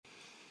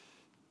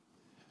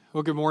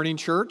Well, good morning,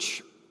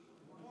 church.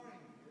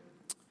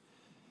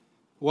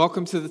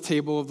 Welcome to the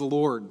table of the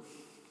Lord.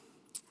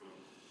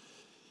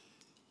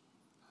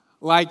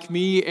 Like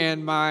me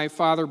and my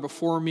father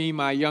before me,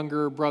 my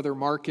younger brother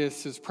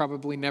Marcus is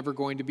probably never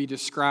going to be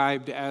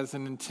described as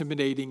an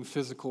intimidating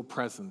physical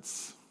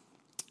presence.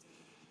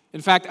 In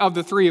fact, of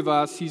the three of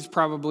us, he's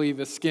probably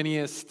the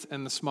skinniest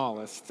and the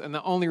smallest. And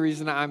the only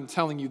reason I'm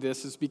telling you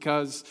this is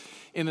because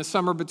in the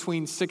summer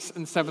between 6th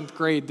and 7th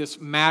grade,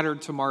 this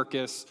mattered to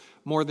Marcus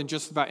more than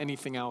just about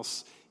anything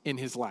else in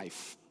his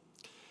life.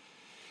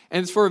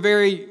 And it's for a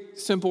very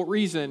simple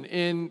reason.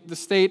 In the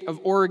state of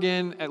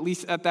Oregon, at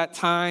least at that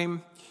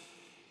time,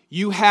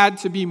 you had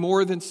to be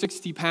more than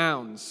 60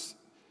 pounds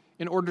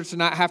in order to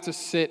not have to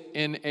sit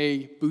in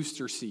a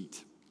booster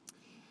seat.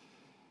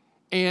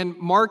 And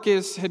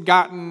Marcus had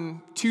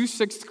gotten to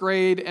 6th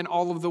grade and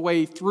all of the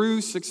way through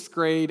 6th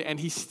grade, and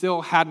he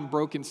still hadn't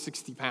broken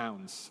 60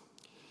 pounds.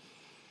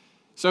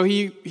 So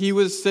he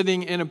was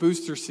sitting in a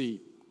booster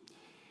seat.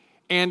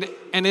 And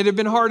it had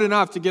been hard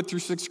enough to get through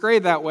 6th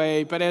grade that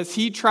way, but as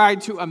he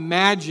tried to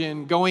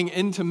imagine going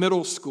into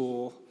middle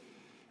school,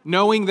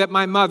 knowing that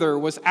my mother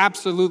was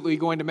absolutely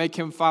going to make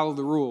him follow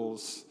the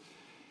rules,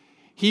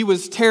 he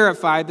was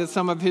terrified that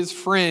some of his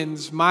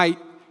friends might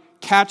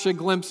catch a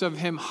glimpse of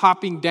him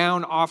hopping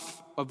down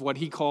off of what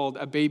he called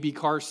a baby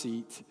car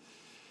seat,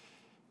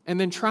 and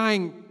then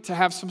trying to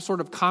have some sort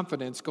of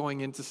confidence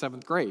going into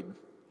 7th grade.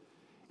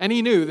 And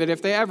he knew that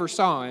if they ever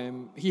saw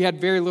him, he had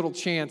very little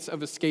chance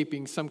of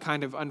escaping some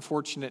kind of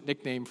unfortunate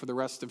nickname for the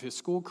rest of his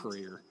school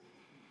career.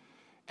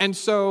 And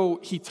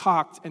so he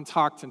talked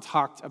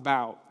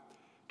about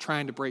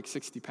trying to break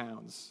 60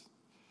 pounds.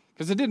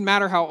 Because it didn't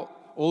matter how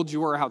old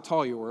you were or how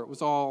tall you were, it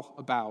was all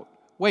about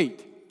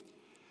weight.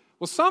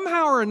 Well,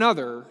 somehow or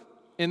another,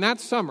 in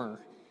that summer,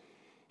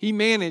 he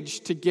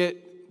managed to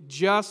get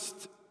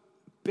just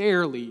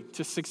barely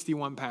to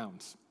 61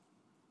 pounds.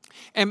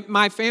 And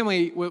my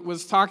family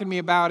was talking to me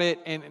about it,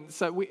 and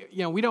so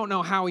we don't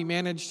know how he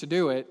managed to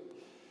do it,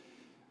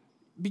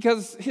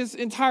 because his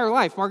entire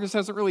life, Marcus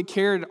hasn't really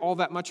cared all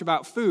that much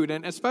about food,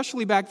 and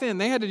especially back then,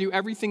 they had to do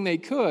everything they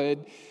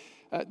could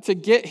to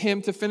get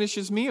him to finish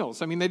his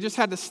meals. I mean, they just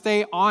had to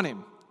stay on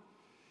him,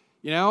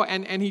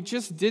 and he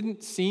just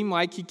didn't seem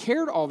like he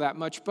cared all that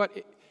much.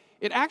 But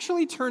it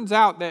actually turns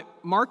out that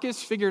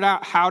Marcus figured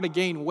out how to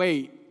gain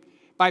weight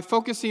by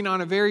focusing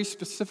on a very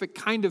specific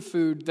kind of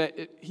food that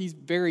he's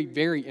very,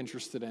 very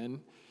interested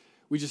in.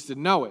 We just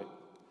didn't know it.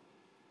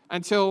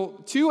 Until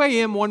 2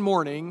 a.m. one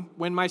morning,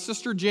 when my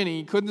sister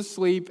Jenny couldn't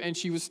sleep and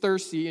she was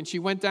thirsty, and she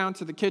went down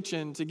to the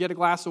kitchen to get a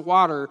glass of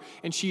water,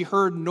 and she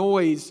heard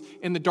noise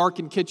in the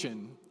darkened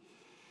kitchen.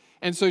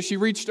 And so she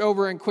reached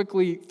over and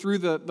quickly threw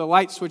the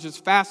light switch as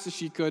fast as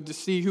she could to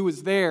see who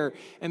was there.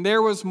 And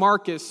there was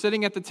Marcus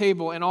sitting at the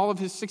table in all of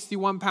his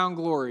 61-pound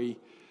glory,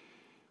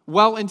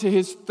 well into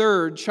his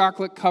third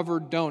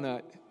chocolate-covered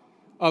donut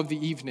of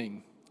the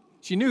evening.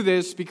 She knew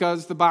this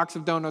because the box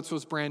of donuts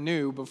was brand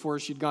new before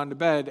she'd gone to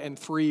bed, and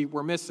 3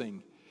 were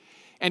missing.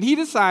 And he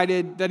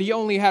decided that he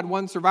only had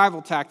one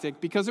survival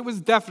tactic, because it was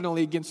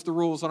definitely against the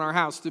rules in our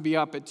house to be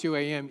up at 2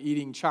 a.m.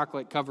 eating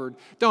chocolate-covered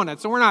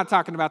donuts. So we're not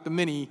talking about the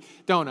mini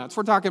donuts.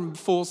 We're talking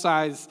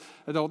full-size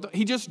adult.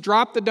 He just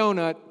dropped the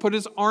donut, put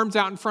his arms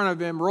out in front of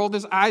him, rolled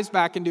his eyes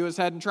back into his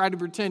head, and tried to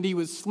pretend he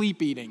was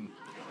sleep eating.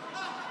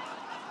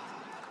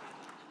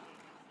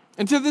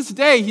 And to this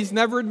day, he's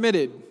never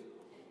admitted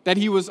that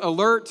he was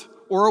alert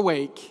or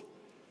awake,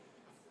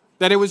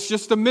 that it was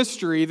just a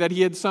mystery that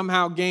he had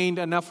somehow gained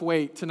enough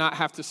weight to not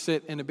have to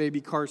sit in a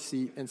baby car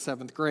seat in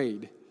 7th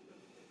grade.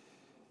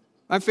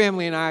 My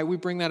family and I, we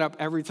bring that up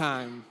every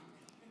time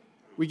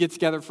we get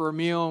together for a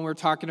meal, and we're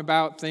talking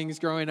about things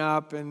growing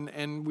up,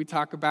 and we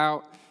talk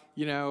about,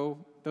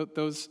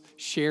 those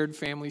shared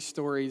family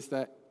stories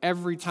that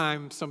every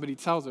time somebody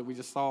tells it, we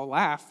just all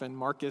laugh, and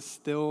Marcus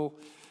still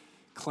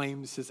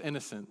claims his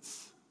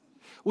innocence.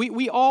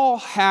 We all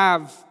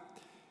have,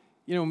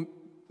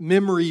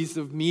 memories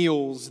of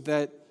meals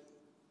that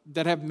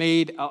have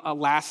made a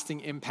lasting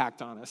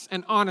impact on us.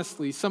 And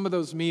honestly, some of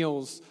those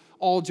meals,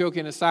 all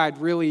joking aside,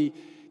 really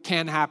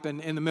can happen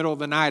in the middle of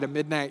the night, a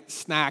midnight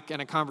snack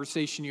and a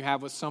conversation you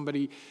have with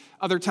somebody.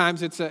 Other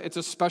times it's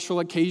a special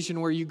occasion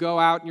where you go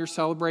out and you're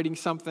celebrating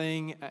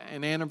something,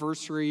 an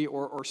anniversary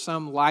or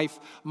some life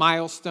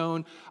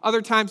milestone.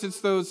 Other times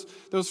it's those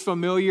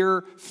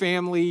familiar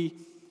family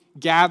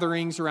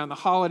gatherings around the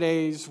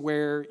holidays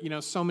where,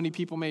 so many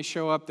people may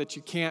show up that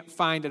you can't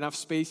find enough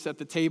space at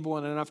the table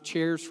and enough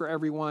chairs for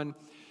everyone.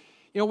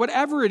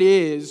 Whatever it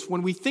is,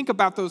 when we think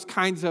about those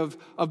kinds of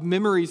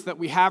memories that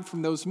we have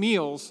from those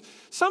meals,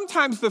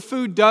 sometimes the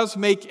food does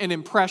make an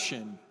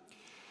impression,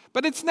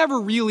 but it's never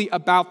really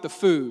about the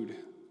food.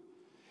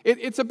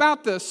 It's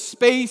about the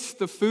space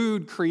the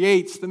food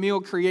creates, the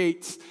meal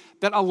creates,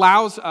 that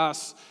allows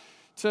us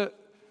to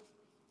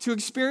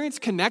experience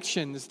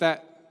connections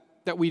that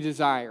we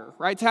desire,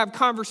 right? To have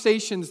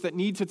conversations that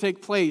need to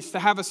take place, to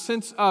have a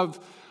sense of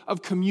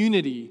of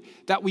community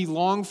that we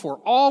long for.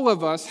 All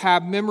of us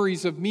have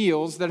memories of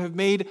meals that have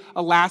made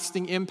a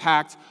lasting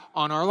impact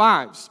on our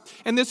lives.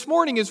 And this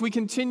morning, as we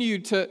continue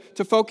to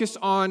focus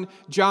on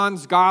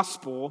John's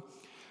gospel,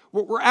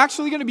 we're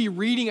actually going to be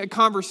reading a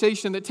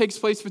conversation that takes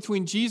place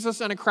between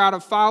Jesus and a crowd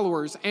of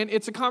followers. And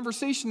it's a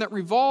conversation that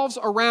revolves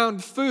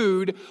around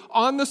food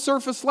on the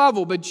surface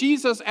level. But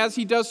Jesus, as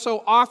he does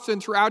so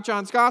often throughout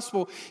John's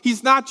gospel,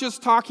 he's not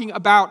just talking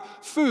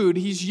about food.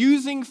 He's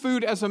using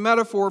food as a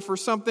metaphor for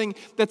something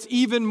that's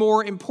even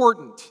more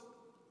important.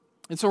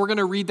 And so we're going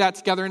to read that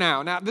together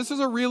now. Now, this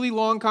is a really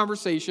long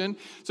conversation.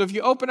 So if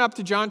you open up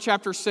to John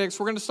chapter 6,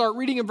 we're going to start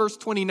reading in verse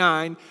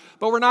 29,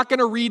 but we're not going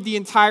to read the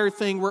entire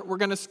thing. We're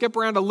going to skip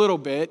around a little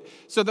bit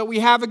so that we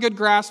have a good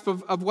grasp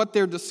of what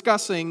they're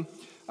discussing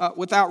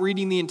without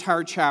reading the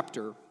entire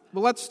chapter. But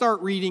let's start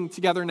reading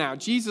together now.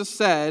 Jesus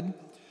said,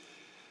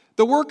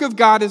 "The work of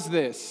God is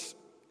this,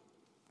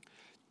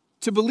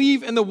 to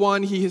believe in the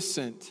one he has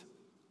sent."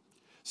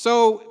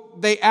 So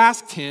they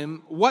asked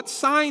him, "What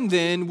sign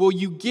then will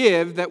you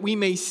give that we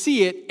may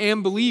see it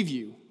and believe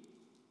you?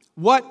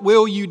 What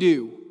will you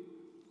do?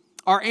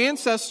 Our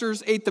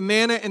ancestors ate the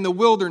manna in the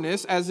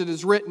wilderness, as it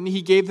is written,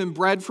 he gave them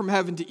bread from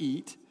heaven to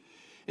eat."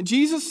 And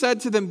Jesus said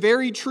to them,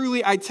 "Very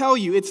truly I tell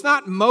you, it's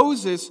not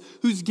Moses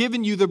who's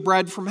given you the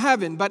bread from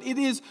heaven, but it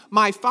is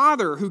my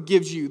Father who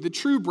gives you the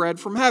true bread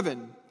from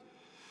heaven.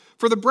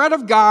 For the bread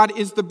of God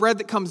is the bread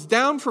that comes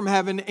down from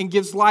heaven and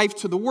gives life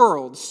to the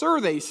world." "Sir,"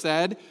 they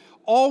said,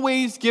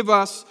 "always give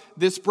us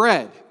this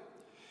bread."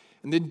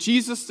 And then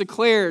Jesus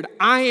declared,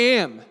 "I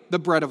am the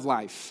bread of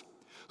life.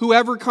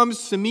 Whoever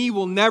comes to me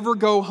will never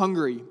go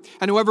hungry,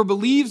 and whoever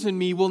believes in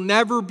me will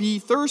never be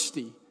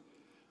thirsty."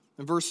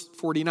 In verse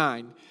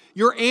 49,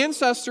 "Your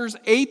ancestors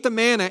ate the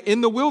manna in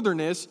the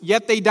wilderness,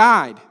 yet they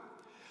died.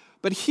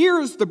 But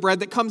here is the bread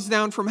that comes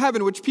down from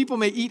heaven, which people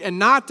may eat and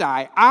not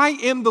die. I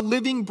am the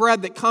living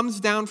bread that comes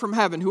down from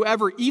heaven.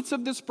 Whoever eats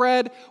of this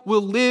bread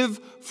will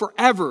live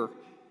forever.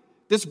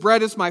 This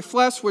bread is my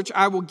flesh, which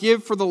I will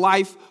give for the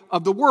life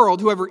of the world.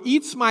 Whoever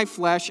eats my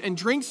flesh and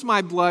drinks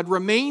my blood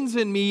remains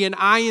in me and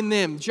I in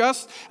them.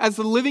 Just as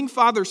the living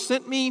Father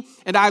sent me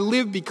and I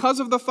live because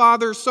of the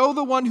Father, so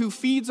the one who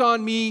feeds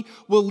on me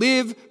will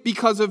live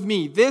because of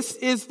me. This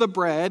is the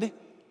bread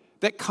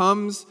that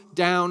comes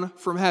down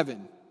from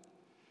heaven.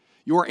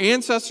 Your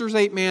ancestors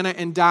ate manna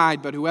and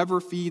died, but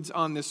whoever feeds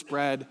on this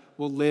bread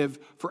will live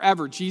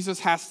forever."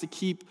 Jesus has to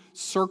keep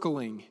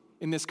circling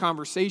in this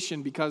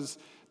conversation because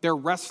they're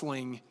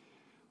wrestling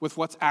with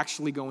what's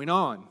actually going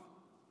on.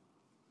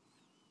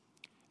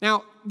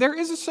 Now, there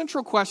is a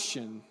central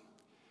question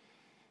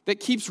that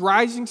keeps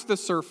rising to the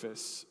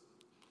surface.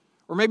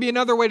 Or maybe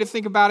another way to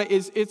think about it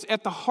is it's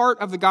at the heart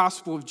of the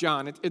Gospel of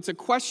John. It's a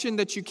question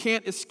that you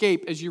can't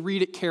escape as you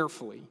read it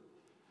carefully.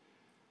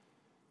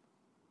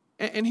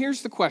 And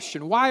here's the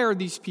question: why are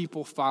these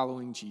people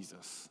following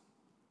Jesus?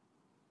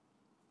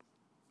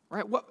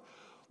 Right?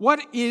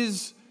 What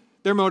is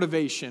their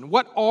motivation?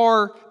 What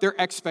are their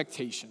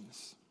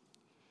expectations?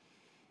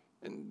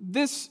 And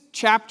this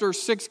chapter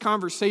 6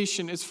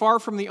 conversation is far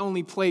from the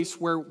only place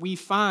where we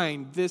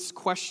find this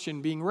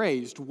question being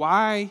raised.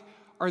 Why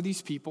are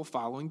these people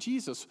following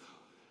Jesus?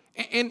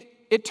 And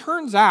it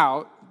turns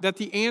out that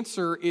the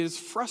answer is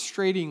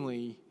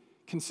frustratingly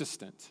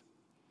consistent.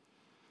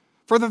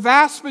 For the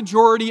vast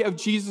majority of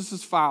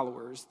Jesus'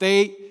 followers,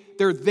 they're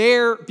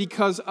there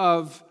because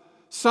of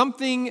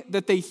something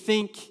that they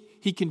think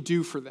he can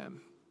do for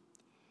them.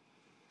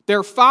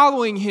 They're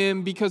following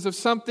him because of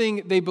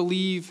something they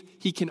believe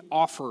he can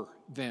offer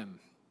them.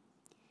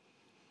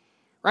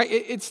 Right?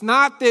 It's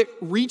not that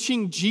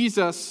reaching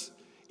Jesus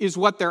is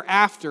what they're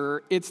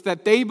after. It's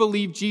that they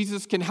believe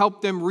Jesus can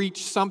help them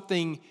reach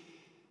something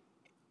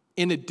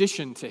in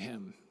addition to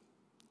him.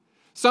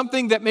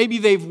 Something that maybe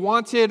they've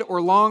wanted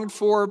or longed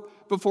for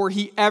before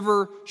he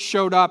ever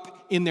showed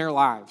up in their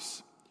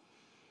lives.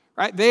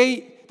 Right?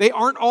 They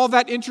aren't all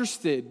that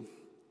interested,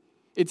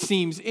 it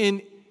seems,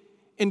 in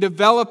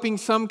developing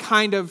some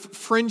kind of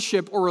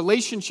friendship or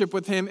relationship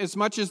with him as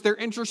much as they're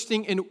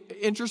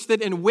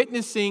interested in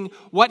witnessing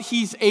what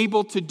he's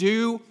able to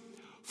do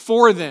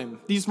for them.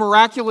 These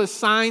miraculous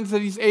signs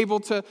that he's able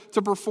to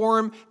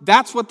perform,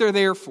 that's what they're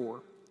there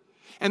for.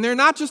 And they're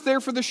not just there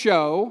for the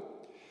show.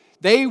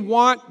 They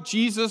want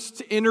Jesus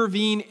to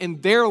intervene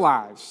in their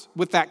lives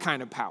with that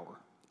kind of power.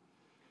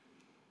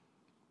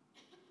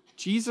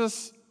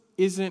 Jesus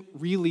isn't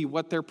really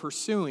what they're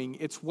pursuing.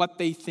 It's what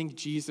they think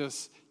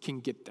Jesus can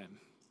get them.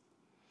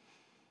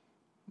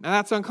 Now,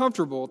 that's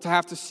uncomfortable to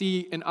have to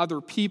see in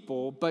other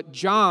people, but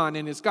John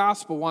in his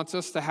gospel wants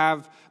us to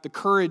have the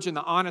courage and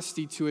the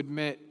honesty to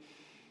admit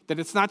that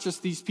it's not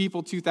just these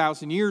people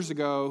 2,000 years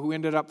ago who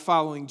ended up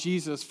following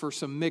Jesus for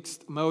some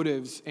mixed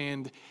motives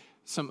and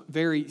some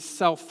very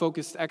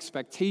self-focused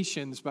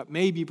expectations, but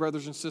maybe,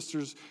 brothers and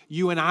sisters,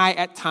 you and I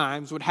at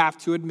times would have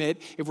to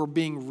admit, if we're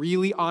being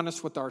really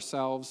honest with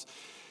ourselves,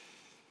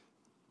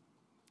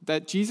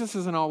 that Jesus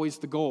isn't always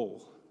the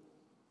goal.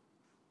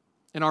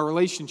 In our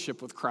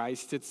relationship with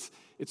Christ, it's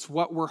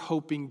what we're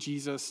hoping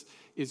Jesus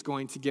is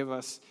going to give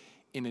us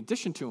in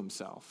addition to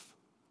himself.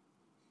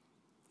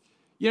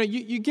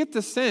 You get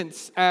the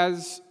sense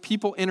as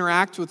people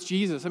interact with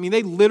Jesus. I mean,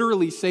 they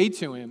literally say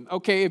to him,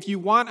 okay, if you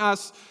want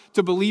us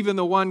to believe in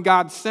the one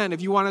God sent,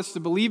 if you want us to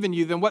believe in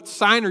you, then what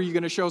sign are you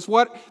going to show us?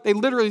 What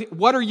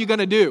are you going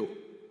to do?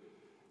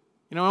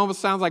 It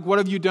almost sounds like, what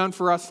have you done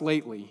for us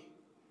lately?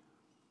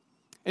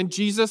 And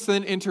Jesus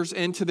then enters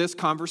into this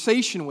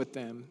conversation with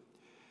them.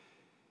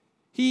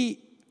 He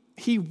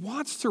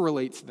wants to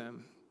relate to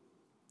them.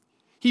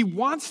 He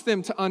wants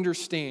them to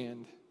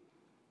understand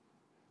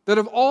that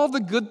of all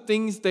the good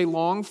things they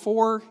long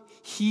for,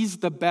 he's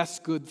the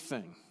best good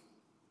thing.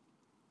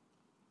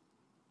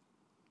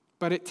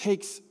 But it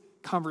takes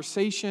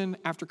conversation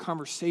after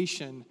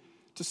conversation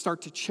to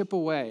start to chip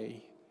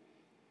away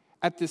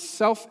at the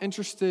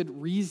self-interested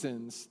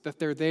reasons that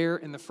they're there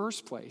in the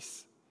first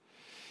place.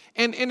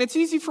 And it's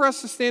easy for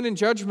us to stand in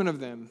judgment of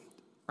them,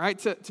 right?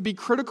 To be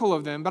critical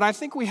of them. But I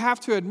think we have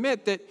to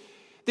admit that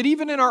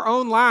even in our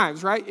own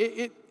lives, right?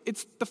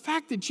 It's the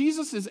fact that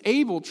Jesus is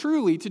able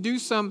truly to do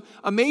some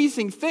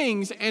amazing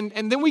things, and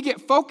then we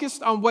get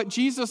focused on what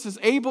Jesus is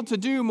able to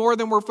do more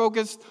than we're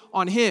focused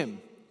on him.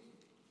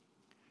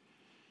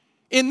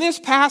 In this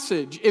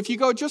passage, if you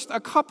go just a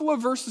couple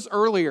of verses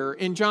earlier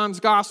in John's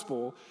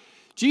gospel,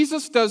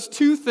 Jesus does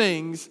two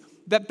things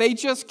that they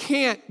just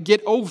can't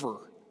get over,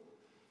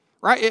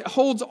 right? It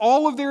holds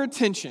all of their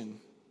attention.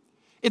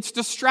 It's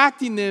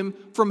distracting them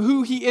from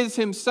who he is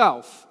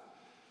himself.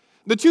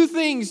 The two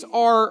things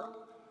are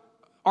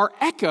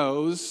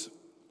echoes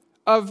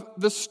of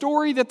the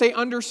story that they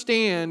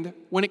understand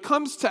when it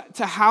comes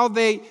to how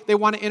they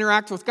want to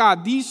interact with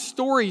God. These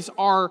stories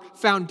are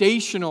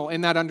foundational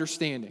in that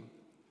understanding.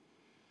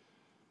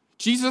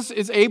 Jesus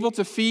is able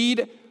to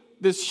feed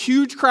this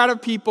huge crowd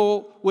of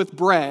people with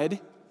bread.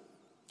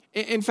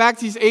 In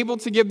fact, he's able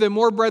to give them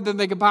more bread than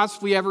they could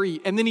possibly ever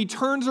eat. And then he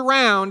turns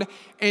around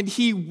and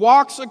he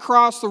walks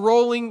across the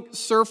rolling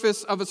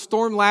surface of a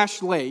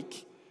storm-lashed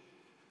lake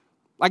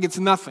like it's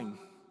nothing.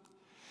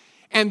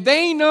 And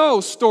they know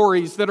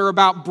stories that are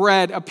about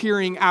bread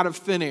appearing out of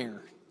thin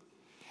air.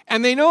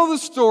 And they know the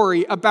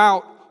story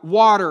about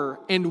water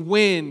and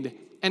wind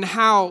and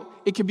how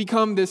it can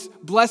become this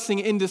blessing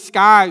in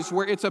disguise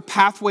where it's a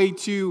pathway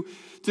to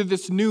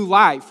this new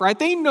life, right?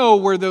 They know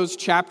where those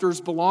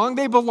chapters belong.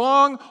 They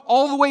belong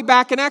all the way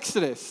back in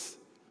Exodus.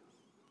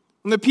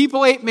 When the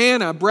people ate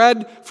manna,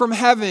 bread from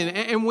heaven,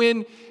 and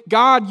when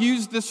God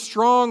used this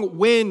strong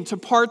wind to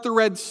part the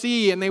Red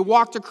Sea and they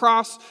walked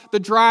across the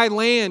dry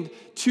land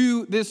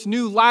to this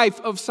new life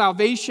of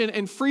salvation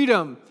and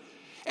freedom.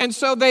 And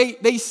so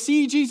they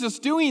see Jesus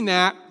doing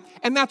that,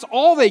 and that's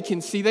all they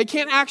can see. They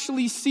can't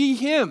actually see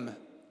him.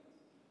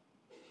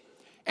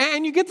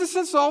 And you get the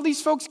sense that all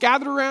these folks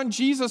gathered around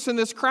Jesus in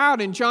this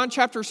crowd in John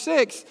chapter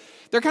 6,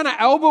 they're kind of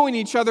elbowing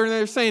each other and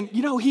they're saying,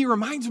 he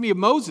reminds me of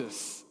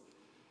Moses.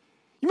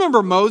 You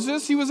remember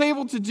Moses? He was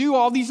able to do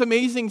all these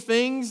amazing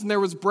things, and there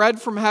was bread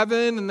from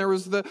heaven, and there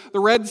was the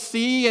Red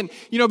Sea, and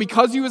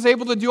because he was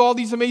able to do all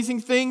these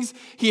amazing things,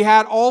 he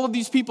had all of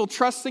these people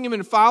trusting him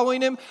and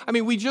following him. I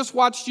mean, we just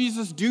watched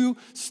Jesus do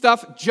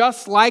stuff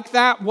just like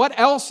that. What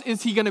else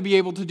is he going to be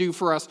able to do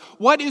for us?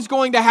 What is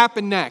going to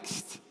happen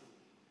next?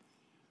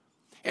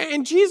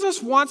 And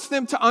Jesus wants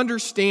them to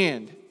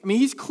understand. I mean,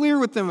 he's clear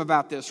with them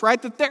about this,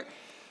 right? That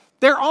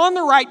they're on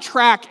the right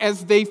track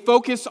as they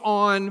focus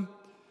on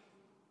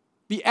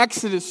the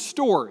Exodus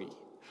story.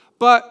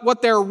 But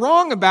what they're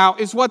wrong about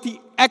is what the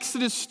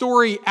Exodus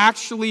story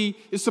actually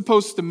is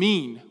supposed to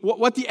mean.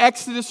 What the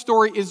Exodus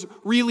story is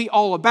really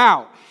all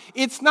about.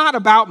 It's not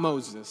about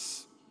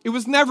Moses. It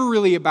was never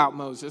really about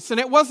Moses. And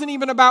it wasn't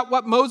even about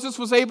what Moses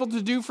was able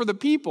to do for the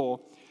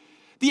people.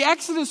 The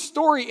Exodus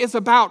story is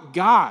about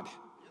God.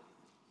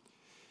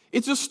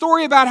 It's a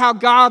story about how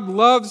God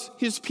loves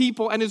his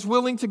people and is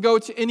willing to go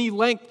to any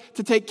length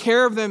to take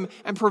care of them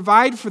and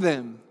provide for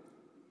them.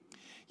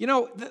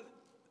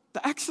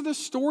 The Exodus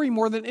story,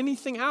 more than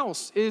anything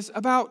else, is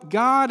about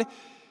God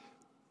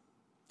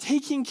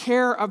taking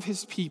care of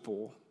his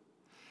people,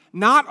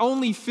 not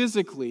only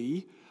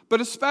physically,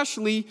 but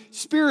especially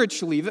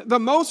spiritually. The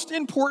most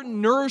important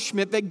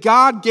nourishment that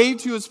God gave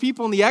to his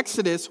people in the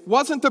Exodus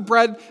wasn't the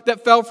bread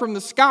that fell from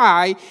the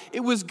sky,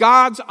 it was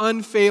God's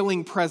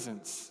unfailing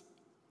presence.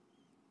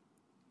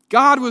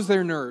 God was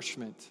their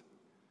nourishment,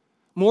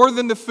 more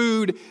than the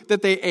food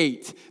that they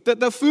ate. That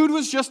the food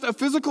was just a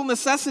physical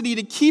necessity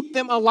to keep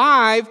them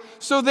alive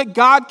so that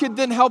God could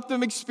then help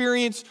them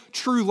experience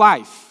true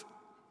life.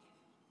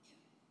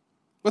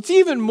 What's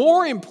even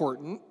more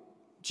important,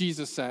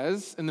 Jesus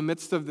says, in the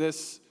midst of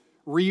this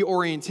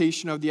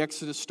reorientation of the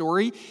Exodus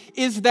story,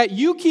 is that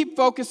you keep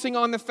focusing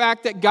on the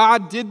fact that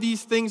God did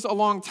these things a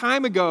long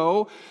time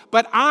ago,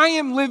 but I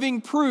am living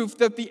proof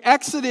that the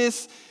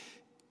Exodus,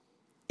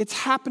 it's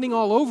happening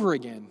all over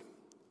again.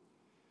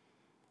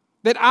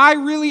 That I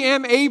really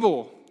am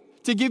able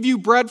to give you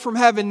bread from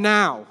heaven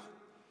now.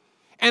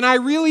 And I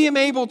really am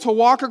able to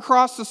walk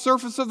across the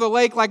surface of the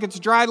lake like it's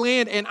dry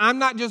land. And I'm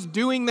not just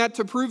doing that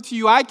to prove to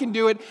you I can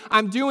do it.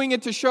 I'm doing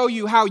it to show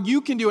you how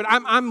you can do it.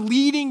 I'm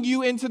leading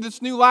you into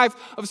this new life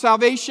of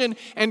salvation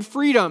and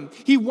freedom.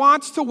 He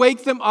wants to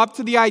wake them up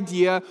to the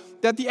idea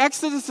that the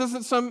Exodus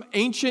isn't some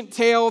ancient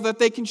tale that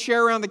they can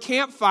share around the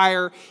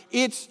campfire.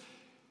 It's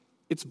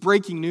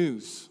breaking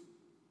news.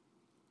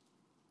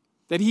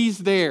 That he's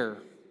there.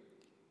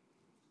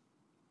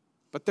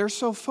 But they're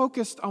so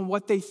focused on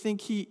what they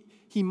think he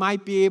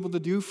might be able to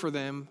do for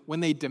them when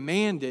they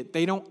demand it.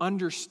 They don't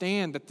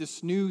understand that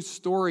this new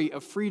story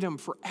of freedom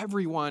for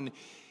everyone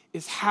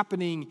is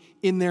happening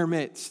in their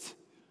midst.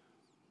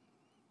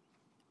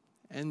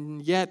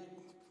 And yet,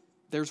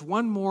 there's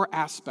one more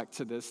aspect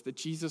to this that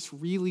Jesus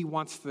really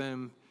wants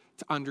them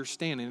to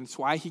understand. And it's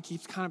why he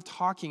keeps kind of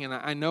talking. And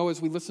I know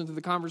as we listen to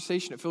the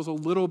conversation, it feels a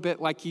little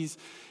bit like he's,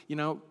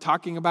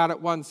 talking about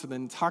it once and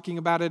then talking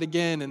about it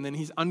again, and then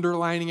he's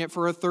underlining it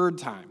for a third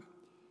time.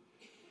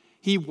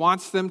 He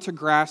wants them to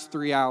grasp the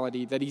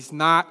reality that he's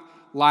not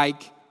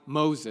like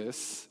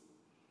Moses.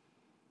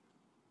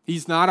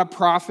 He's not a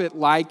prophet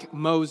like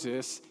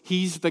Moses.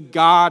 He's the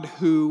God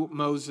who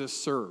Moses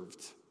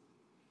served.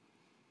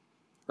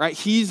 Right?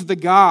 He's the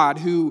God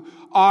who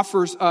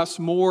offers us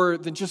more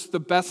than just the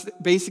best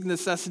basic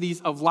necessities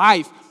of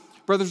life.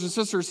 Brothers and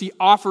sisters, he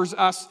offers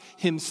us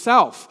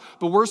himself.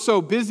 But we're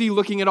so busy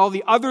looking at all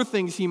the other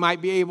things he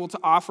might be able to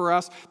offer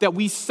us that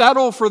we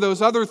settle for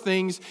those other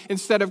things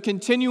instead of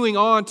continuing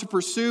on to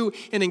pursue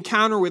an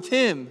encounter with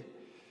him.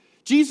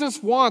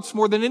 Jesus wants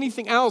more than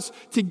anything else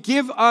to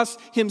give us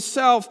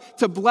himself,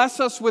 to bless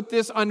us with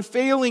this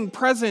unfailing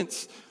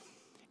presence.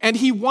 And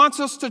he wants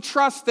us to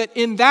trust that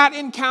in that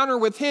encounter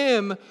with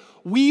him,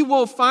 we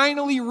will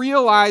finally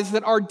realize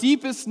that our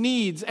deepest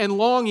needs and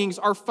longings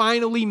are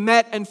finally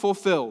met and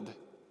fulfilled.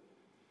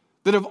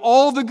 That of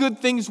all the good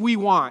things we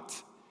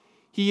want,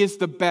 he is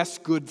the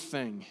best good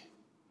thing.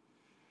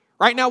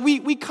 Right now,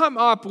 we come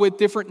up with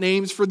different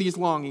names for these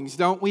longings,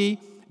 don't we?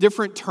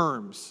 Different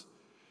terms.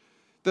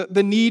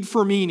 The need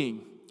for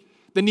meaning,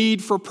 the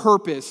need for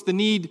purpose, the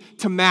need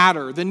to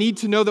matter, the need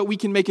to know that we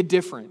can make a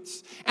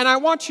difference. And I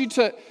want you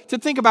to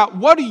think about,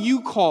 what do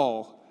you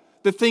call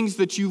the things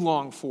that you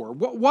long for?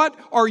 What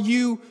are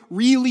you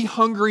really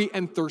hungry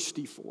and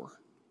thirsty for?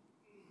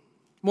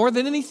 More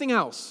than anything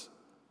else.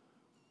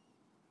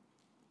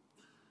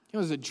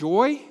 Is it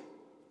joy?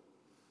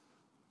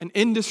 An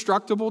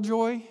indestructible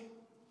joy?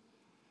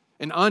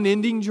 An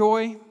unending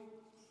joy?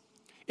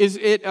 Is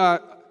it a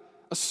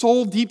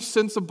soul deep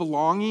sense of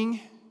belonging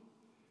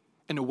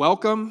and a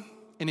welcome,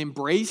 an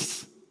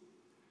embrace?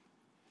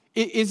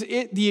 Is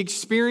it the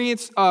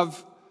experience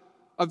of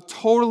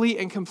totally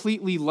and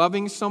completely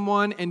loving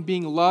someone and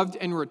being loved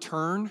in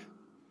return?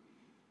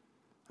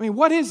 I mean,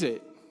 what is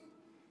it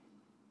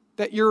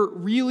that you're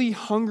really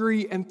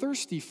hungry and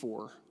thirsty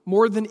for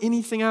more than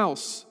anything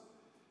else?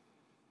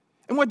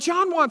 And what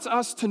John wants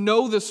us to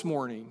know this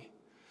morning,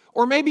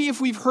 or maybe if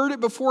we've heard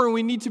it before and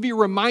we need to be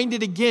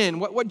reminded again,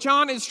 what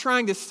John is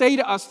trying to say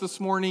to us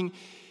this morning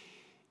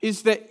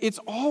is that it's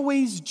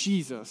always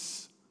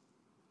Jesus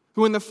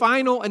who in the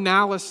final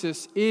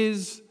analysis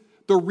is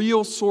the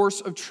real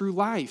source of true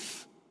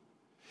life.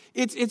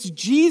 It's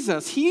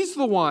Jesus. He's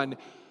the one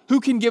who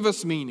can give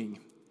us meaning.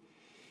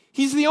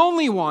 He's the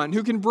only one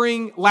who can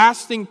bring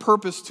lasting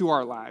purpose to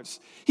our lives.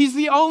 He's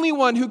the only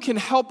one who can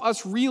help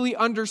us really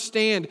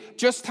understand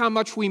just how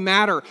much we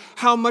matter,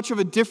 how much of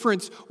a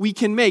difference we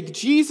can make.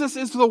 Jesus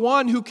is the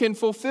one who can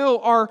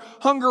fulfill our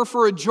hunger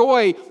for a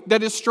joy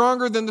that is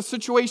stronger than the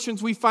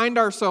situations we find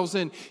ourselves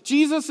in.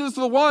 Jesus is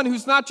the one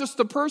who's not just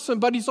a person,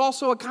 but he's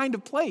also a kind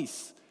of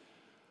place.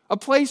 A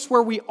place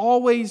where we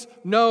always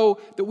know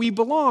that we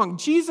belong.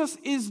 Jesus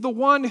is the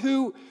one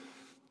who,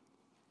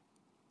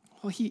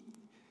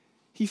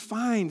 He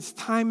finds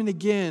time and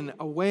again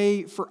a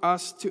way for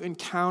us to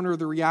encounter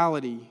the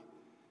reality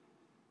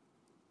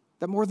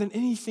that more than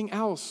anything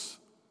else,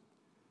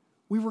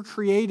 we were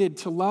created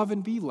to love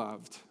and be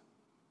loved.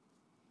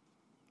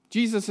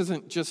 Jesus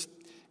isn't just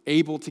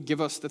able to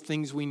give us the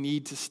things we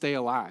need to stay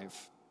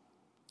alive.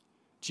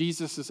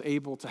 Jesus is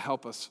able to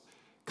help us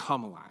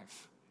come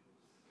alive.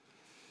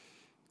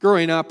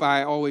 Growing up,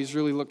 I always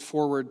really looked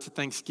forward to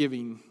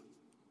Thanksgiving.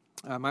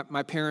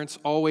 My parents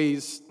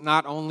always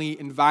not only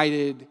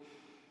invited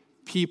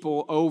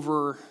people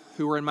over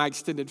who were in my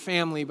extended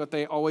family, but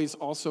they always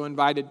also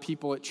invited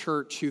people at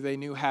church who they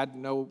knew had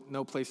no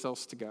place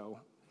else to go.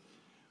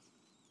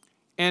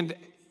 And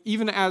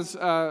even as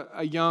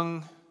a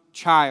young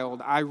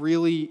child, I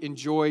really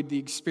enjoyed the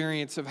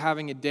experience of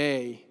having a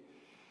day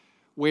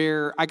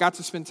where I got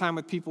to spend time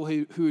with people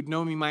who had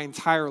known me my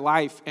entire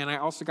life, and I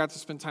also got to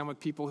spend time with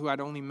people who I'd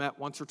only met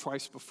once or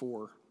twice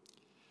before.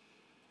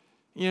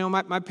 You know,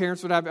 my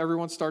parents would have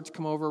everyone start to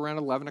come over around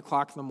 11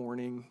 o'clock in the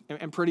morning,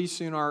 and pretty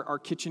soon our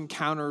kitchen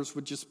counters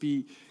would just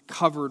be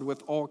covered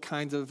with all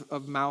kinds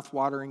of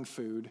mouth-watering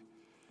food.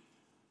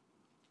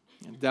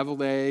 And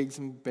deviled eggs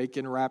and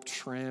bacon-wrapped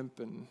shrimp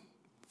and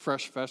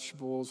fresh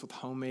vegetables with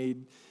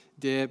homemade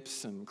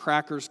dips and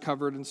crackers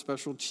covered in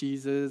special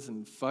cheeses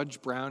and fudge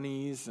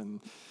brownies and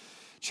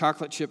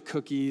chocolate chip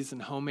cookies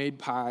and homemade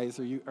pies.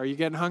 Are you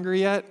getting hungry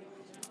yet?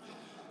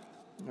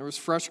 There was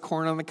fresh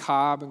corn on the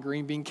cob and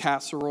green bean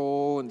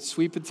casserole and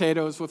sweet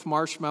potatoes with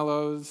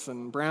marshmallows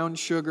and brown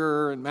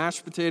sugar and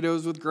mashed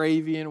potatoes with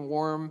gravy and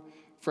warm,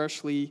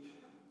 freshly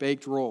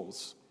baked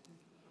rolls.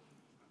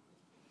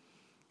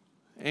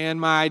 And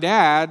my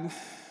dad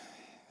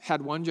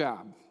had one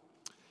job: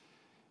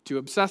 to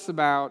obsess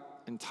about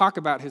and talk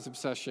about his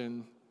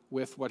obsession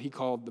with what he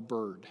called the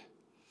bird,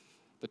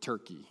 the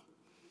turkey.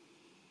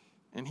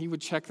 And he would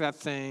check that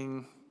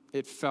thing,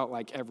 it felt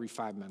like every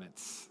 5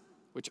 minutes,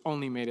 which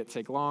only made it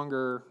take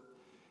longer.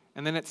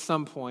 And then at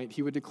some point,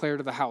 he would declare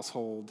to the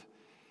household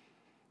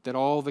that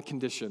all the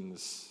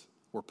conditions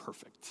were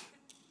perfect.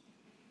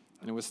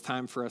 And it was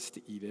time for us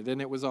to eat it, and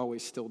it was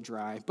always still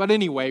dry. But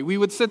anyway, we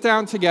would sit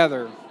down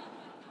together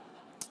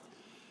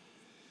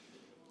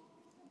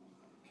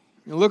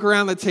and look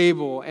around the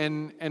table,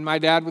 and my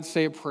dad would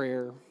say a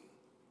prayer.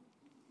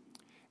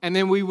 And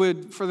then we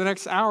would, for the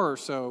next hour or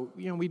so,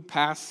 we'd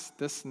pass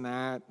this and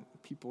that.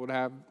 People would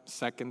have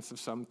seconds of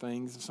some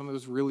things. If something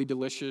was really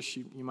delicious,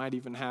 you might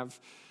even have,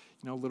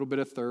 a little bit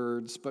of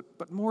thirds.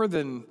 But more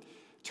than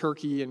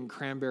turkey and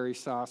cranberry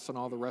sauce and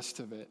all the rest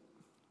of it,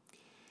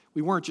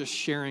 we weren't just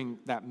sharing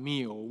that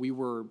meal. We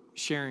were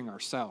sharing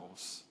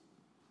ourselves.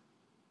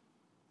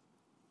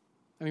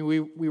 I mean,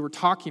 we were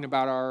talking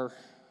about our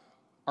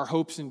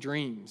hopes and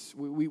dreams.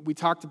 We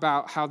talked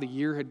about how the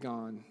year had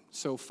gone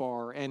so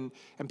far, and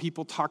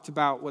people talked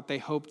about what they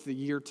hoped the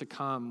year to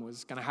come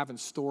was going to have in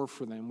store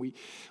for them.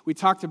 We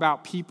talked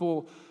about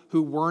people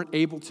who weren't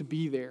able to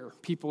be there,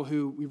 people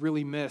who we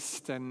really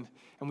missed, and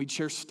we'd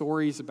share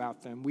stories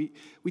about them.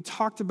 We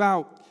talked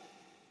about,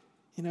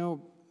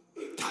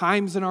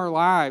 times in our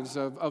lives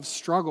of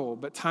struggle,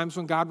 but times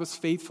when God was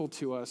faithful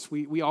to us.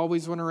 We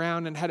always went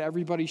around and had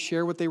everybody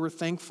share what they were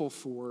thankful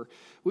for.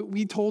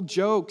 We told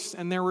jokes,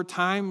 and there were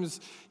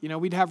times,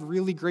 we'd have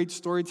really great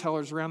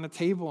storytellers around the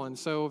table, and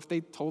so if they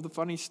told a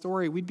funny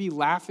story, we'd be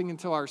laughing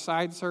until our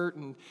sides hurt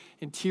and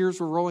tears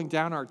were rolling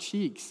down our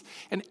cheeks.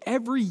 And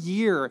every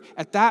year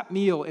at that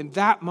meal, in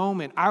that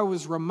moment, I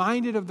was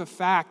reminded of the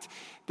fact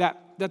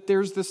that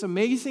there's this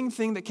amazing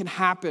thing that can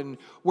happen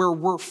where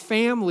we're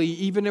family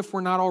even if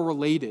we're not all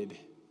related.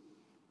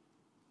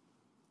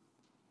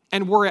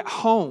 And we're at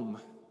home.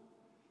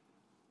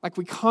 Like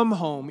we come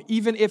home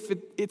even if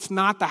it's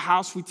not the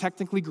house we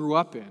technically grew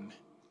up in.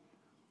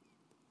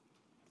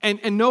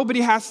 And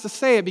nobody has to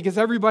say it because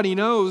everybody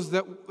knows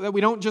that we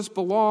don't just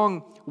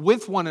belong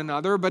with one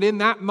another, but in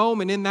that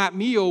moment, in that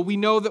meal, we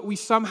know that we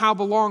somehow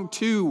belong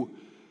to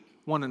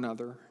one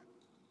another.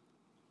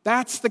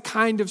 That's the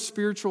kind of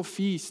spiritual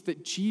feast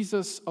that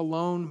Jesus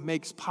alone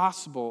makes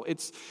possible.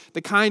 It's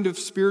the kind of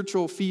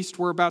spiritual feast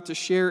we're about to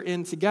share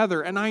in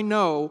together. And I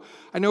know,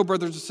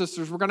 brothers and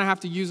sisters, we're going to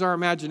have to use our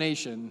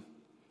imagination,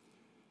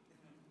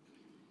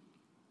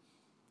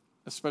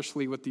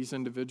 especially with these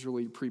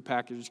individually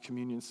prepackaged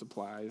communion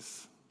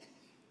supplies.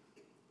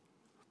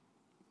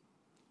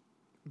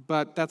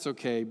 But that's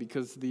okay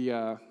because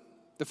the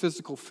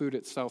physical food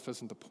itself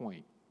isn't the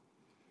point.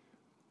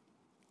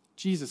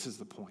 Jesus is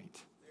the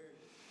point.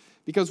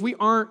 Because we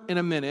aren't in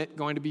a minute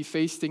going to be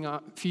feasting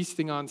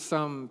on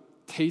some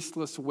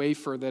tasteless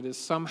wafer that is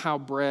somehow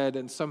bread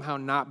and somehow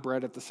not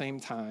bread at the same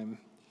time,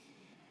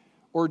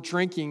 or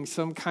drinking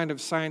some kind of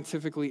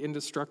scientifically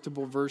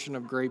indestructible version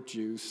of grape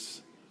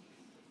juice.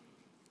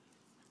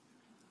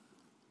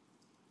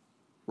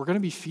 We're going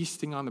to be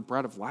feasting on the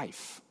bread of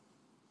life.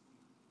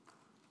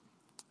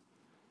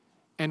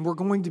 And we're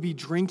going to be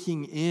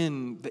drinking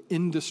in the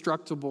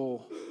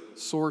indestructible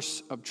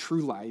source of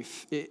true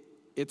life.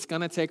 It's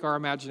going to take our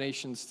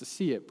imaginations to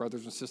see it,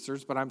 brothers and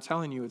sisters, but I'm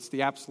telling you, it's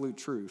the absolute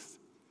truth.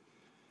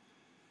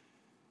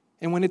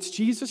 And when it's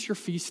Jesus you're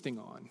feasting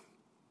on,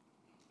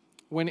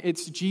 when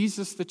it's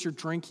Jesus that you're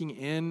drinking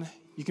in,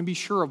 you can be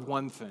sure of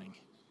one thing.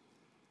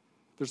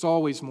 There's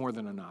always more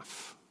than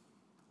enough.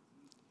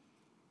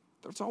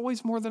 There's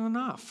always more than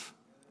enough.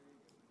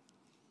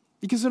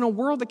 Because in a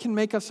world that can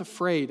make us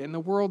afraid, and the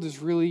world is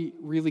really,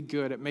 really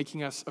good at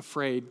making us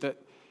afraid that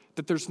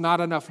there's not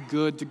enough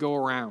good to go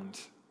around,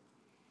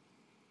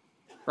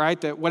 right?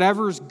 That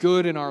whatever is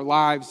good in our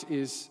lives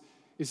is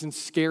in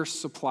scarce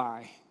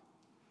supply,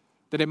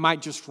 that it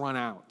might just run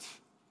out.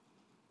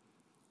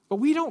 But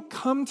we don't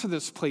come to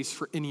this place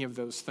for any of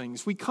those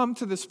things. We come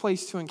to this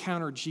place to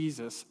encounter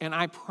Jesus, and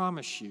I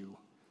promise you,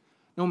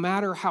 no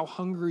matter how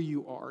hungry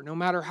you are, no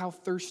matter how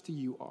thirsty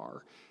you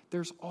are,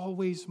 there's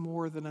always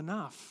more than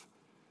enough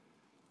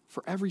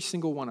for every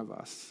single one of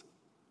us.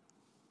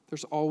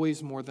 There's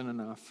always more than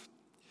enough.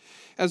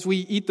 As we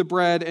eat the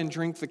bread and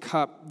drink the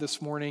cup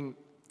this morning,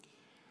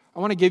 I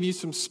want to give you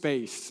some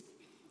space.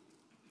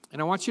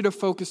 And I want you to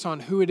focus on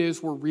who it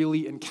is we're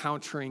really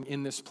encountering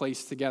in this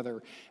place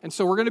together. And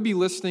so we're going to be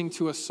listening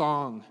to a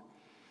song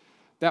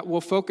that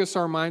will focus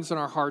our minds and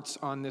our hearts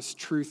on this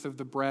truth of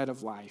the bread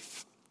of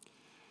life.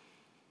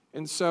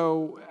 And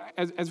so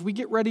as we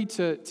get ready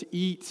to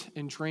eat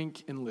and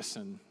drink and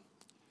listen,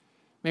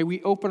 May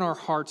we open our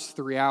hearts to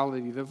the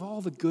reality that of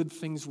all the good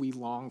things we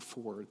long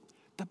for,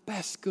 the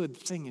best good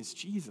thing is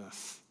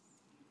Jesus.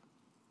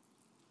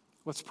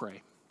 Let's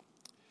pray.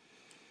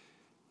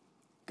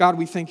 God,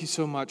 we thank you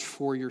so much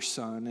for your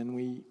Son, and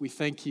we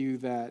thank you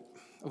that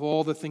of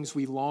all the things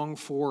we long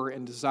for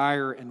and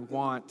desire and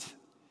want,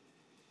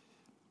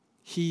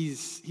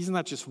 He's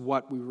not just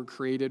what we were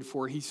created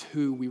for, He's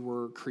who we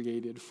were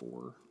created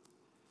for.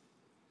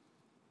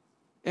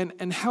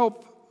 And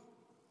help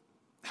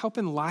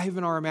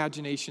enliven our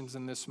imaginations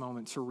in this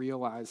moment to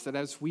realize that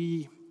as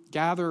we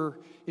gather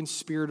in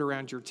spirit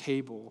around your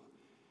table,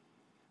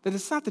 that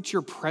it's not that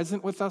you're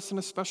present with us in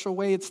a special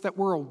way, it's that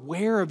we're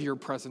aware of your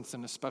presence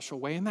in a special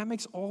way, and that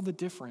makes all the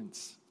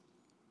difference.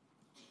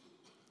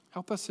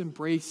 Help us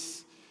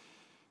embrace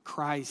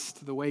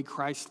Christ the way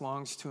Christ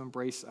longs to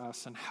embrace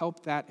us, and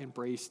help that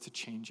embrace to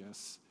change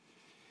us.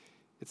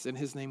 It's in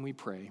his name we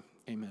pray.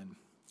 Amen.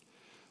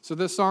 So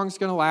this song's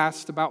going to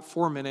last about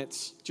 4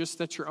 minutes,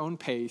 just at your own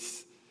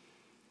pace.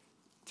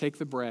 Take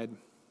the bread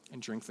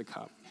and drink the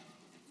cup.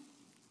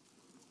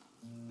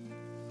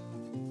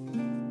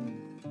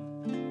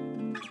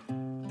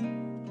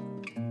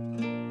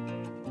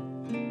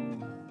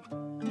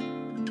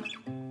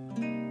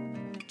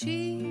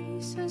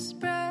 Jesus,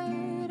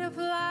 bread of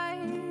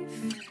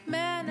life,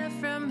 manna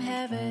from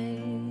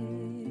heaven,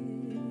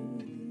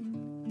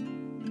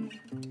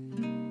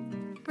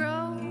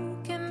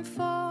 broken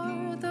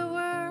for the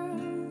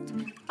world,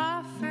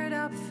 offered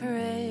up for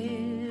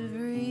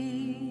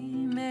every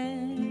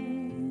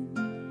man.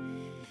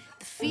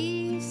 The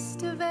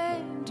feast of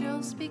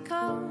angels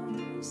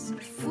becomes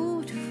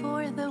food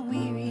for the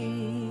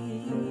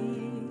weary,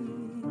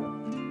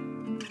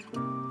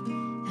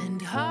 and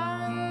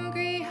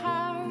hungry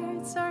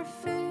hearts are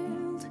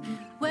filled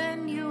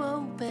when you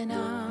open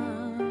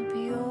up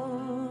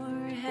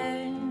your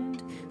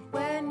hand,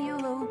 when you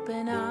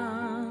open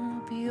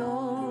up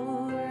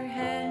your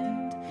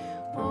hand.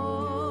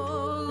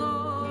 Oh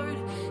Lord,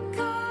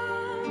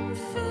 come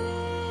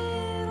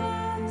fill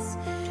us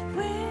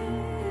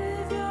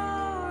with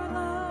your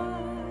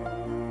love.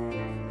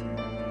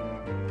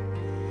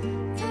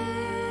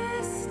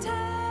 This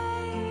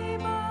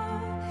table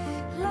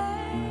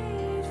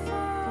laid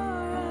for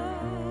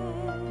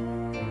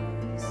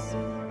us,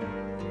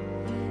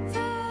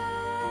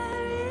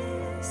 there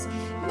is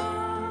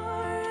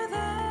more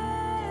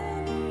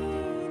than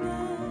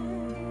enough.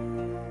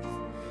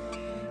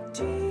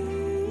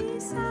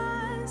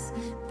 Jesus,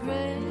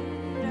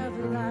 bread of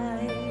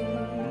life.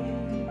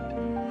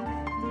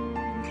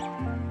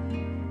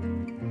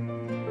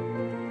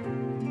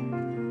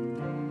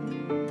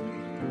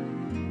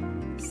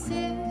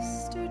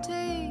 Sister,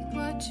 take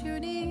what you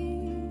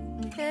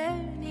need,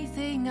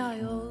 anything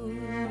I owe.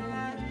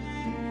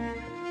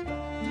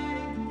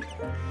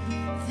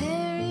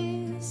 There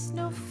is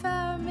no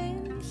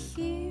famine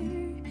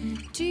here,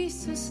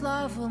 Jesus'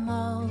 love will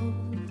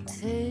multiply.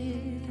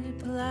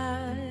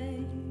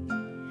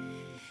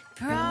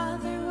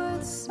 Brother,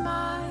 what's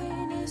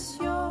mine is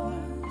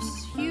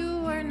yours,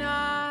 you are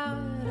not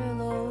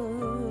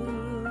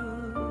alone.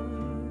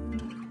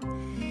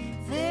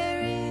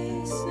 There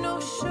is no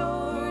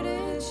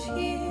shortage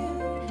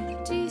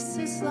here,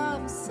 Jesus'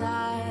 love satisfies.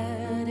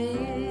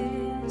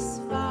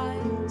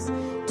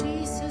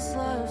 Jesus'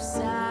 love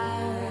satisfies.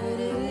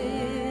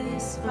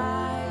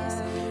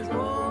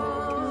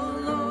 Oh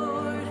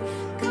Lord,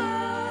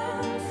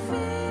 come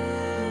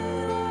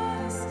fill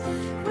us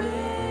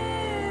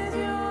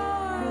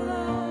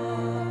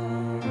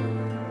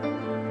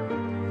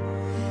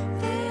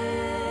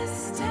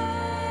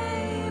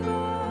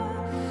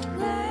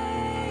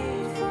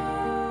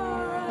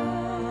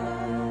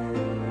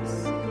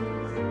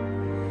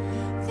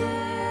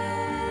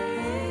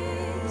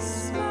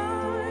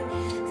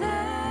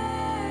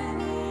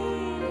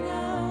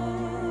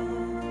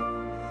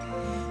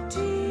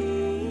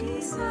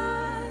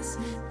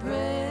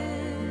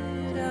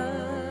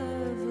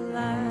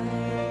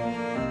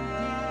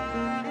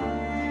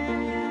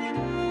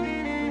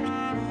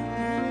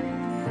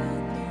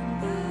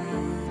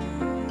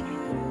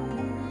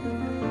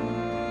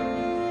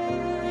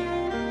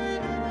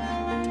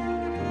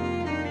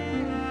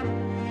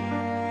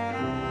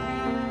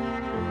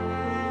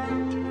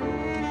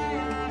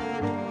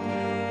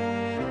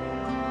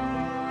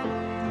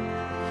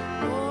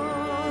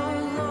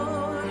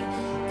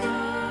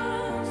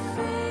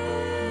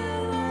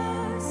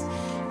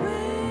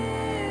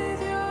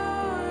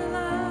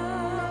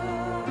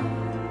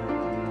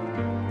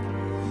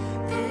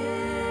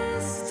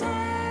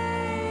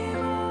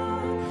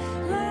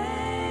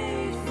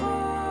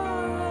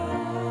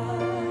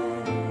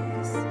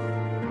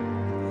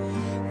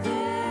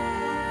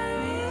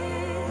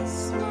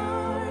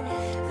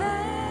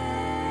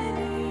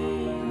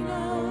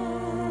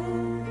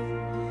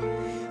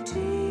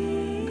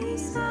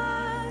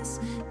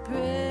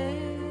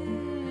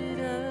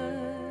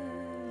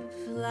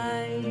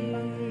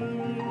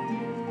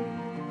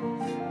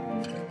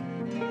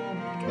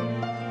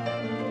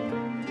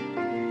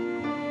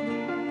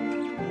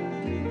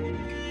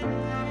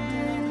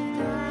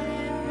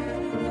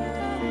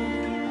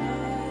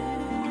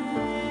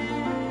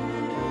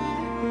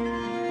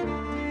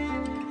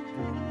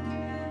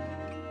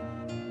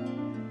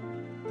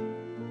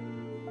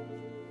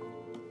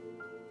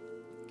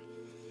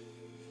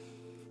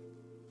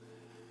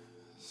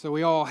So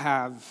we all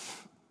have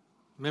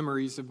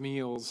memories of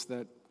meals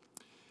that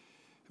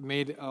have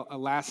made a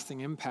lasting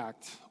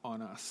impact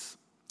on us.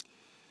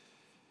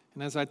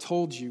 And as I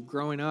told you,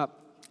 growing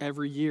up,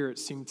 every year it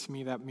seemed to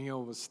me that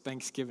meal was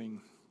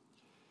Thanksgiving.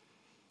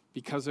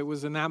 Because it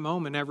was in that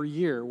moment every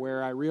year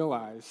where I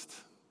realized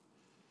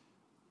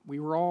we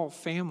were all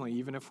family,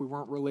 even if we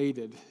weren't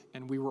related,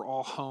 and we were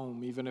all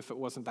home, even if it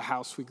wasn't the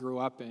house we grew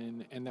up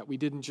in, and that we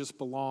didn't just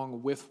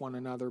belong with one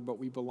another, but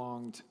we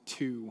belonged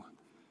to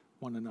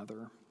one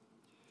another.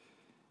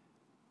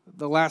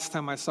 The last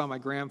time I saw my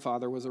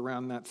grandfather was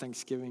around that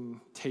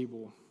Thanksgiving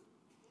table.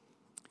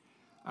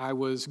 I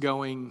was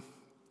going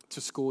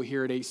to school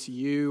here at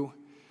ACU,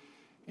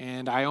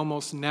 and I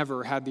almost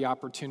never had the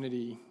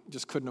opportunity,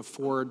 just couldn't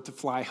afford to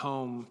fly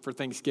home for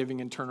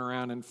Thanksgiving and turn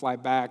around and fly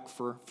back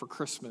for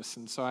Christmas.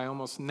 And so I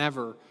almost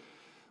never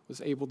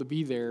was able to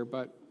be there,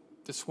 but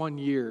this one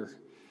year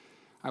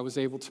I was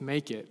able to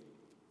make it.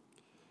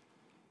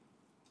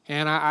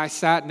 And I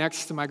sat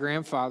next to my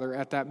grandfather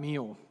at that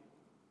meal.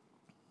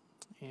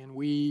 And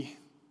we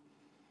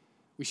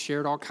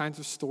shared all kinds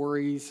of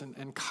stories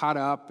and caught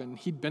up. And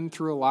he'd been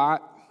through a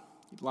lot.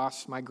 He'd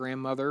lost my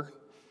grandmother.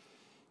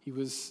 He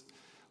was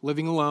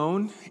living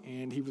alone,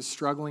 and he was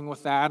struggling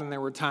with that. And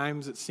there were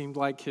times it seemed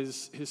like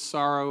his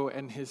sorrow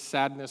and his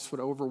sadness would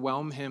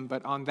overwhelm him.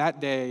 But on that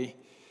day,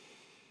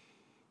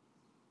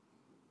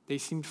 they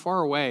seemed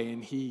far away,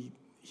 and he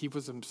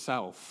was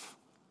himself.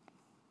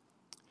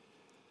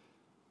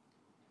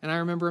 And I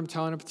remember him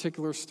telling a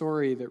particular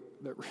story that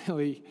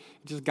really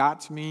just got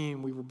to me,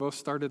 and we were both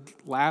started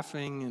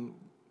laughing, and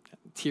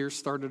tears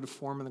started to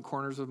form in the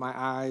corners of my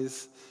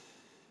eyes.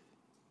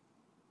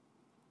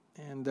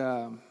 And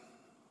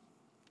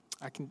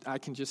I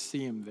can just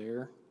see him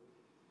there.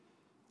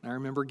 And I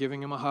remember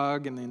giving him a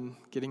hug, and then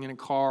getting in a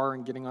car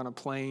and getting on a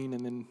plane,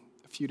 and then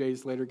a few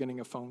days later getting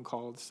a phone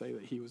call to say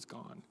that he was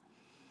gone,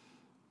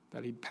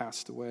 that he'd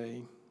passed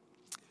away.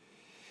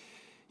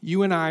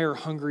 You and I are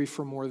hungry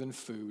for more than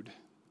food.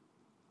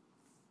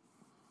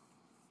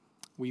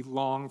 We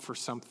long for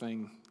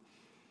something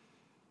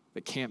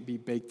that can't be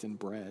baked in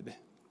bread.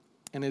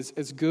 And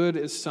as good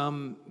as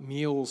some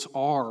meals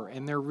are,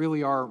 and there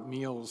really are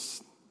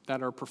meals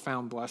that are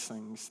profound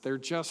blessings, they're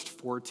just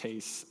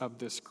foretastes of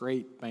this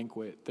great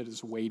banquet that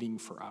is waiting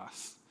for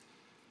us.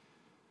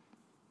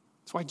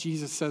 That's why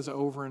Jesus says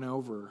over and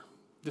over,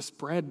 this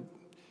bread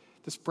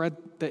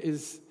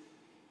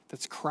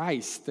that's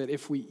Christ, that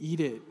if we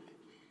eat it,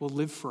 we'll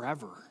live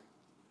forever.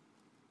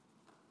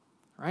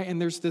 Right?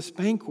 And there's this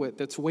banquet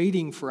that's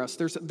waiting for us.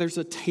 There's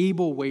a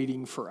table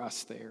waiting for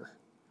us there.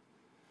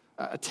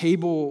 A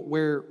table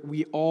where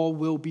we all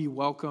will be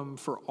welcome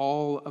for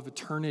all of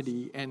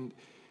eternity. And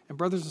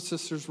brothers and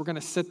sisters, we're going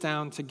to sit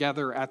down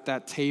together at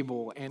that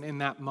table, and in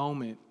that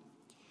moment,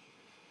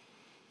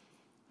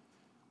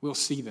 we'll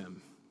see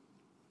them.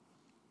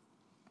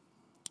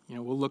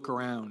 We'll look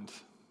around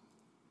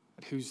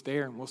at who's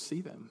there, and we'll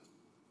see them.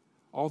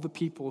 All the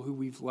people who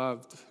we've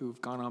loved, who have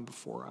gone on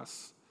before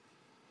us.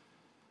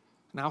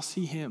 And I'll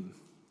see him,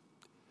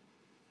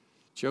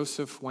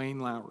 Joseph Wayne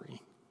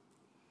Lowry.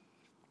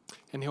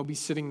 And he'll be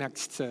sitting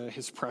next to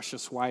his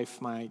precious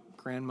wife, my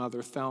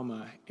grandmother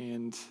Thelma,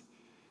 and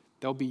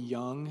they'll be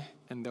young,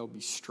 and they'll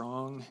be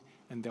strong,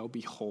 and they'll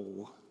be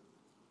whole.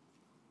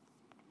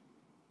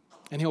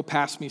 And he'll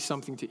pass me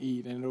something to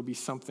eat, and it'll be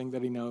something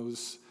that he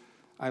knows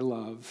I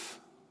love.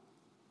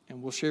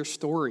 And we'll share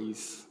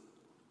stories.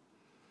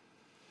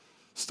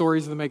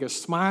 Stories that make us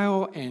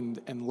smile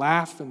and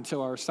laugh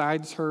until our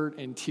sides hurt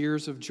and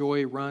tears of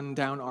joy run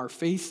down our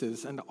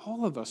faces. And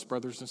all of us,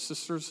 brothers and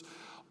sisters,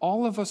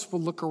 all of us will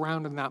look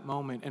around in that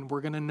moment, and we're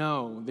going to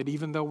know that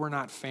even though we're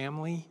not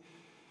family,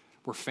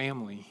 we're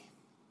family.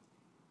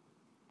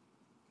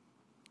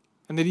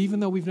 And that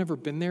even though we've never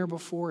been there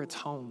before, it's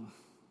home.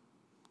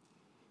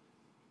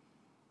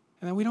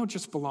 And that we don't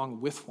just belong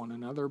with one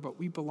another, but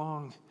we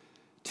belong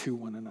to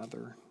one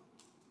another.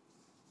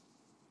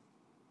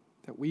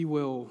 That we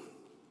will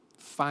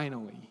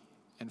finally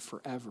and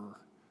forever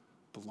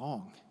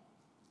belong.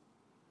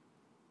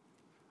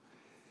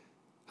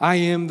 I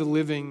am the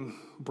living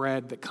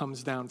bread that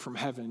comes down from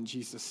heaven,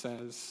 Jesus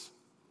says.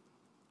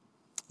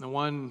 The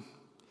one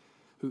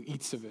who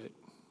eats of it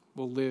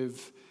will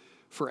live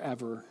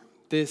forever.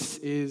 This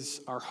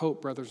is our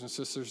hope, brothers and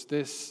sisters.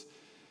 This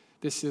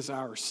is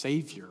our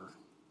Savior.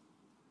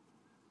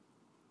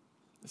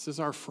 This is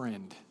our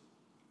friend.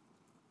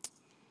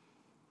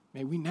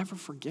 May we never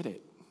forget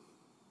it.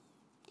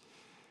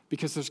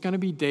 Because there's going to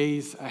be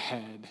days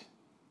ahead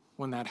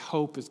when that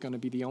hope is going to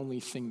be the only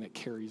thing that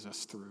carries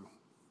us through.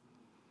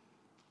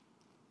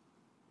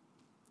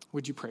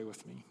 Would you pray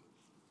with me?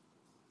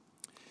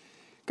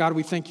 God,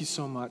 we thank you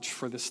so much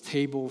for this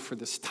table, for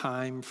this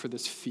time, for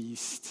this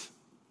feast.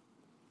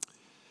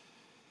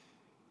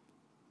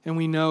 And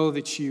we know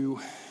that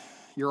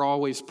you're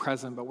always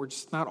present, but we're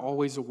just not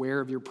always aware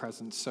of your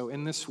presence. So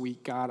in this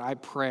week, God, I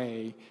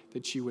pray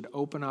that you would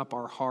open up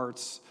our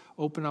hearts,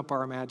 open up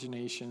our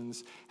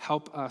imaginations,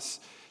 help us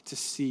to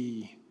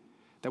see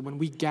that when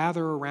we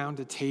gather around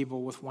a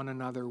table with one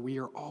another, we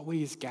are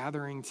always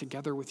gathering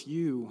together with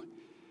you,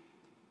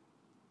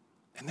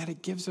 and that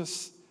it gives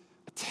us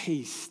a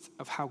taste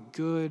of how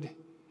good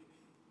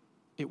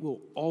it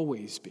will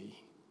always be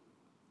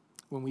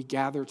when we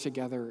gather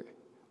together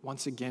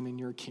once again in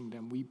your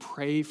kingdom. We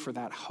pray for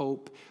that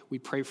hope. We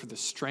pray for the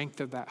strength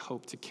of that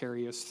hope to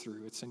carry us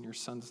through. It's in your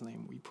Son's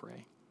name we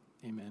pray.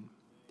 Amen.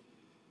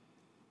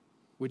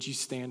 Would you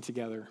stand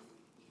together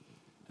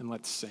and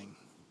let's sing?